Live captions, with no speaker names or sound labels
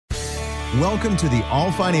Welcome to the All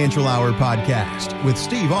Financial Hour podcast with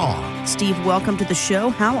Steve All. Steve, welcome to the show.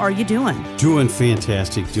 How are you doing? Doing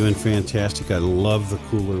fantastic. I love the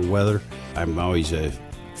cooler weather. I'm always a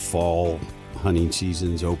fall hunting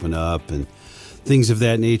seasons open up and things of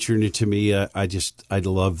that nature. And to me, I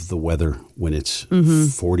love the weather when it's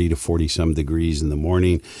 40 to 40 some degrees in the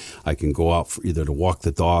morning. I can go out for either to walk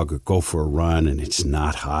the dog or go for a run, and it's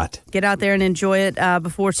not hot. Get out there and enjoy it.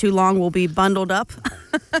 Before too long, we'll be bundled up,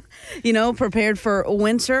 prepared for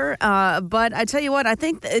winter. But I tell you what, I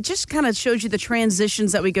think it just kind of shows you the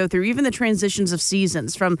transitions that we go through, even the transitions of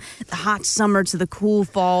seasons from the hot summer to the cool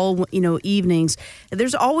fall, evenings.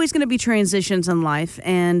 There's always going to be transitions in life,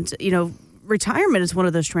 and, retirement is one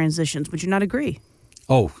of those transitions. Would you not agree?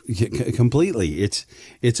 Oh, completely.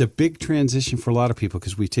 It's a big transition for a lot of people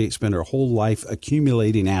because we spend our whole life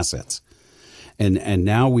accumulating assets, and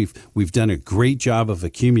now we've done a great job of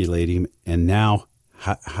accumulating, and now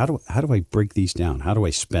how do I break these down? How do I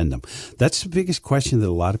spend them? That's the biggest question that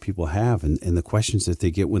a lot of people have, and the questions that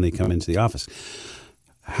they get when they come into the office.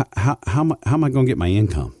 How am I going to get my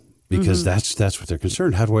income? Because that's what they're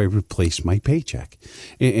concerned. How do I replace my paycheck?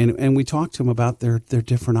 And we talk to them about their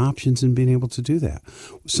different options and being able to do that.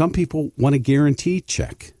 Some people want a guaranteed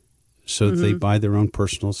check so that they buy their own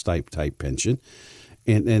personal type pension.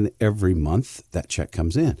 And every month that check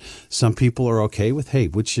comes in. Some people are okay with, hey,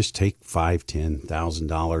 let's just take $5,000,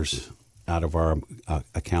 $10,000 out of our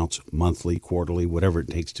accounts monthly, quarterly, whatever it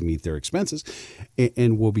takes to meet their expenses,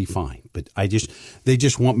 and we'll be fine. But they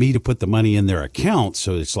just want me to put the money in their account,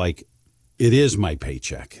 so it's like it is my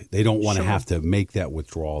paycheck. They don't want to have to make that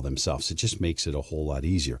withdrawal themselves. It just makes it a whole lot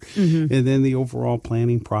easier. And then the overall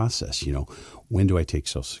planning process, when do I take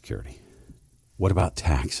Social Security? What about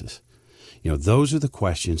taxes? Those are the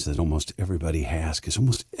questions that almost everybody has, because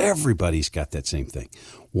almost everybody's got that same thing.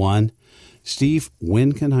 One, Steve,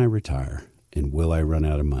 when can I retire and will I run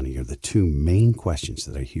out of money are the two main questions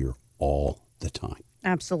that I hear all the time.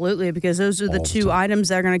 Absolutely, because those are the two items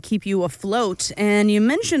that are going to keep you afloat. And you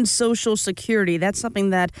mentioned Social Security. That's something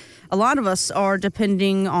that a lot of us are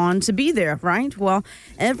depending on to be there, right? Well,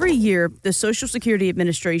 every year, the Social Security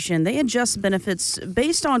Administration, they adjust benefits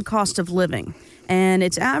based on cost of living. And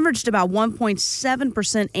it's averaged about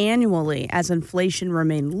 1.7% annually as inflation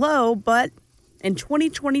remained low, but in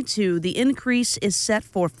 2022, the increase is set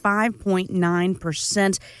for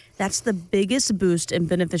 5.9%. That's the biggest boost in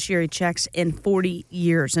beneficiary checks in 40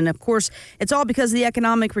 years. And of course, it's all because of the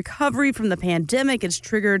economic recovery from the pandemic. It's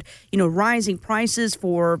triggered, rising prices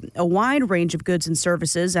for a wide range of goods and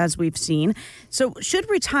services, as we've seen. So should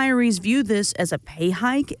retirees view this as a pay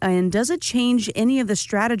hike? And does it change any of the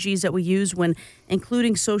strategies that we use when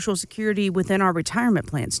including Social Security within our retirement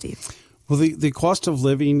plan, Steve? Well, the cost of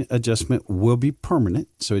living adjustment will be permanent,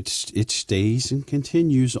 so it stays and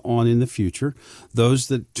continues on in the future. Those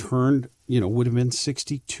that turned, would have been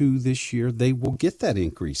 62 this year, they will get that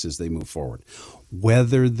increase as they move forward.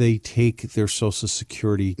 Whether they take their Social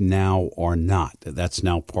Security now or not, that's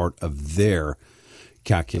now part of their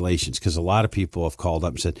calculations, because a lot of people have called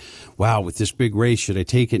up and said, wow, with this big raise, should I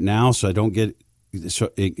take it now so I don't get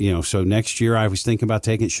so next year I was thinking about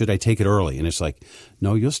taking it. Should I take it early? And it's like,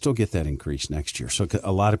 no, you'll still get that increase next year. So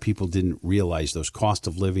a lot of people didn't realize those cost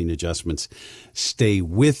of living adjustments stay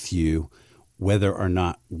with you whether or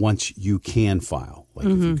not once you can file. Like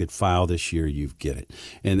if you could file this year, you get it.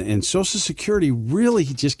 And Social Security really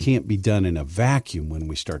just can't be done in a vacuum when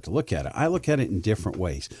we start to look at it. I look at it in different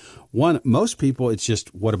ways. One, most people, it's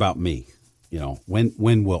just, what about me?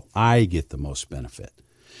 When will I get the most benefit?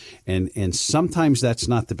 And sometimes that's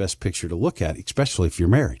not the best picture to look at, especially if you're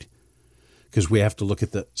married, because we have to look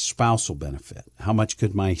at the spousal benefit. How much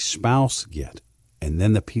could my spouse get? And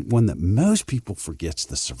then the one that most people forget's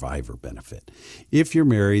the survivor benefit. If you're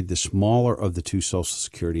married, the smaller of the two Social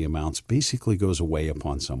Security amounts basically goes away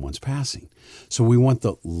upon someone's passing. So we want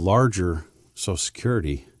the larger Social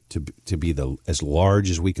Security to be as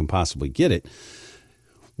large as we can possibly get it,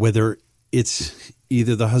 whether it's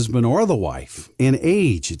either the husband or the wife. And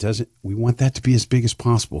age, we want that to be as big as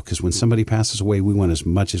possible, because when somebody passes away, we want as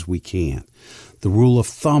much as we can. The rule of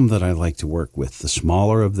thumb that I like to work with, the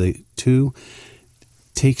smaller of the two,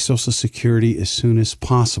 take Social Security as soon as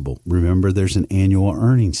possible. Remember, there's an annual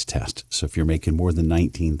earnings test. So if you're making more than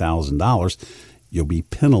 $19,000, you'll be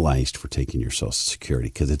penalized for taking your Social Security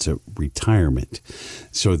because it's a retirement.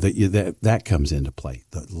 So that comes into play.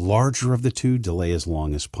 The larger of the two, delay as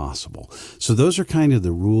long as possible. So those are kind of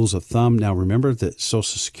the rules of thumb. Now, remember that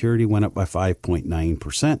Social Security went up by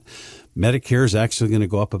 5.9%. Medicare is actually going to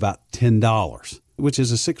go up about $10. which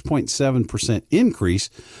is a 6.7% increase,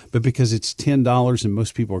 but because it's $10 and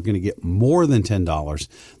most people are going to get more than $10,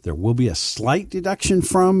 there will be a slight deduction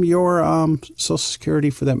from your Social Security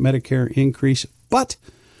for that Medicare increase, but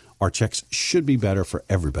our checks should be better for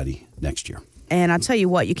everybody next year. And I'll tell you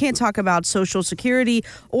what, you can't talk about Social Security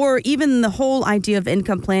or even the whole idea of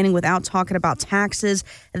income planning without talking about taxes.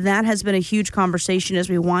 That has been a huge conversation as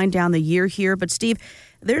we wind down the year here. But Steve,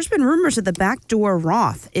 there's been rumors that the backdoor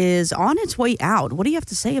Roth is on its way out. What do you have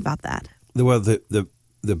to say about that? Well, the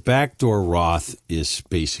backdoor Roth is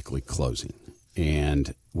basically closing.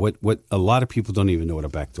 And what a lot of people don't even know what a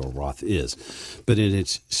backdoor Roth is. But in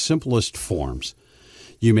its simplest forms,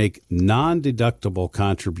 you make non-deductible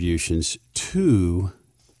contributions to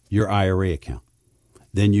your IRA account.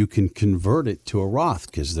 Then you can convert it to a Roth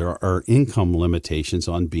because there are income limitations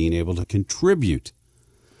on being able to contribute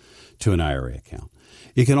to an IRA account.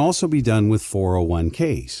 It can also be done with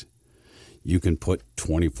 401ks. You can put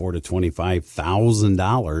 $24,000 to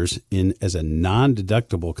 $25,000 in as a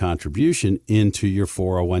non-deductible contribution into your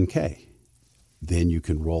 401k. Then you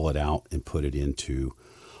can roll it out and put it into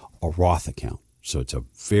a Roth account. So it's a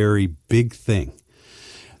very big thing.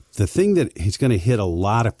 The thing that is going to hit a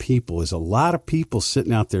lot of people is a lot of people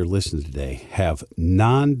sitting out there listening today have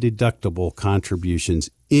non-deductible contributions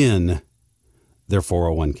in their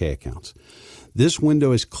 401k accounts. This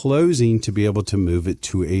window is closing to be able to move it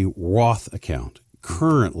to a Roth account.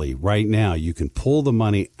 Currently, right now, you can pull the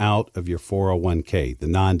money out of your 401k, the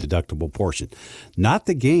non-deductible portion, not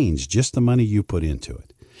the gains, just the money you put into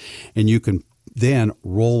it. And you can then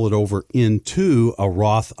roll it over into a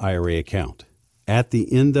Roth IRA account. At the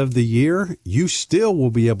end of the year, you still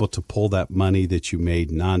will be able to pull that money that you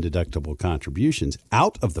made non-deductible contributions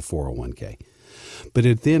out of the 401k. But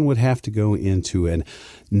it then would have to go into a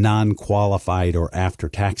non-qualified or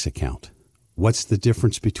after-tax account. What's the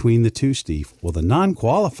difference between the two, Steve? Well, the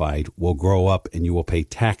non-qualified will grow up and you will pay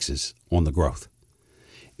taxes on the growth.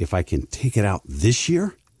 If I can take it out this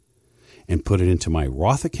year and put it into my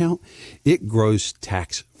Roth account, it grows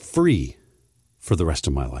tax-free for the rest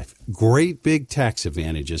of my life. Great big tax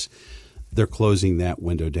advantages. They're closing that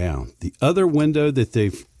window down. The other window that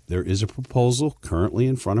there is a proposal currently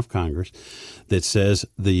in front of Congress that says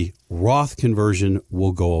the Roth conversion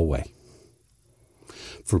will go away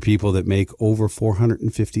for people that make over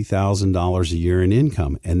 $450,000 a year in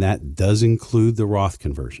income, and that does include the Roth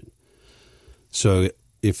conversion. So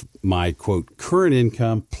if my, quote, current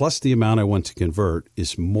income plus the amount I want to convert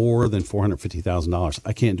is more than $450,000,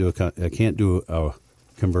 I can't do a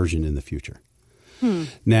conversion in the future.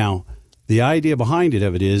 Now, the idea behind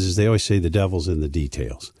it is they always say the devil's in the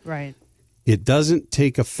details. Right. It doesn't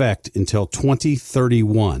take effect until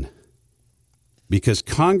 2031 because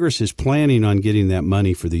Congress is planning on getting that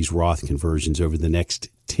money for these Roth conversions over the next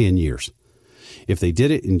 10 years. If they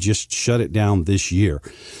did it and just shut it down this year,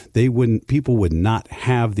 people would not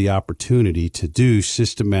have the opportunity to do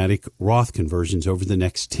systematic Roth conversions over the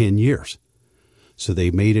next 10 years. So they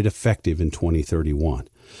made it effective in 2031.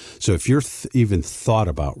 So if you're even thought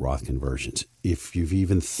about Roth conversions, if you've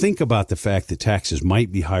even think about the fact that taxes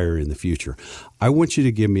might be higher in the future, I want you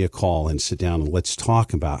to give me a call and sit down and let's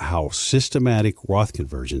talk about how systematic Roth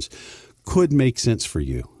conversions could make sense for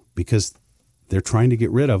you because they're trying to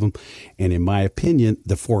get rid of them. And in my opinion,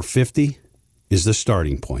 the 450 is the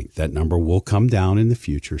starting point. That number will come down in the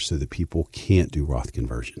future so that people can't do Roth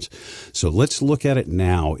conversions. So let's look at it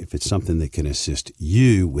now if it's something that can assist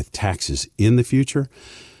you with taxes in the future.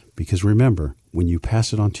 Because remember, when you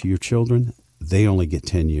pass it on to your children, they only get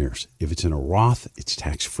 10 years. If it's in a Roth, it's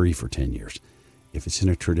tax-free for 10 years. If it's in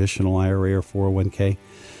a traditional IRA or 401k,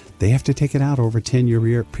 they have to take it out over a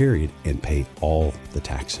 10-year period and pay all the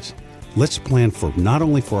taxes. Let's plan for not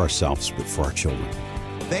only for ourselves, but for our children.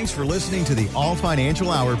 Thanks for listening to the All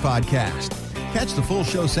Financial Hour podcast. Catch the full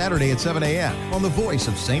show Saturday at 7 a.m. on the Voice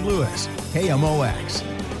of St. Louis, KMOX.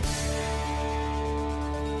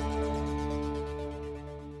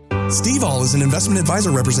 Steve All is an investment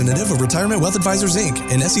advisor representative of Retirement Wealth Advisors, Inc.,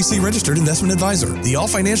 an SEC-registered investment advisor. The All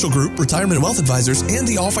Financial Group, Retirement Wealth Advisors, and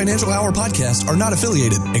the All Financial Hour podcast are not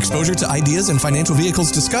affiliated. Exposure to ideas and financial vehicles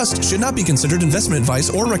discussed should not be considered investment advice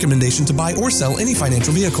or recommendation to buy or sell any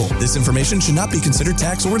financial vehicle. This information should not be considered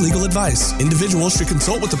tax or legal advice. Individuals should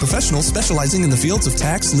consult with a professional specializing in the fields of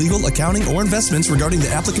tax, legal, accounting, or investments regarding the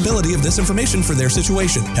applicability of this information for their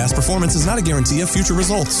situation. Past performance is not a guarantee of future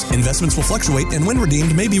results. Investments will fluctuate and when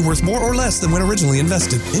redeemed may be worth more or less than when originally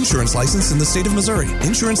invested. Insurance license in the state of Missouri.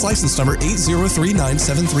 Insurance license number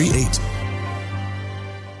 8039738.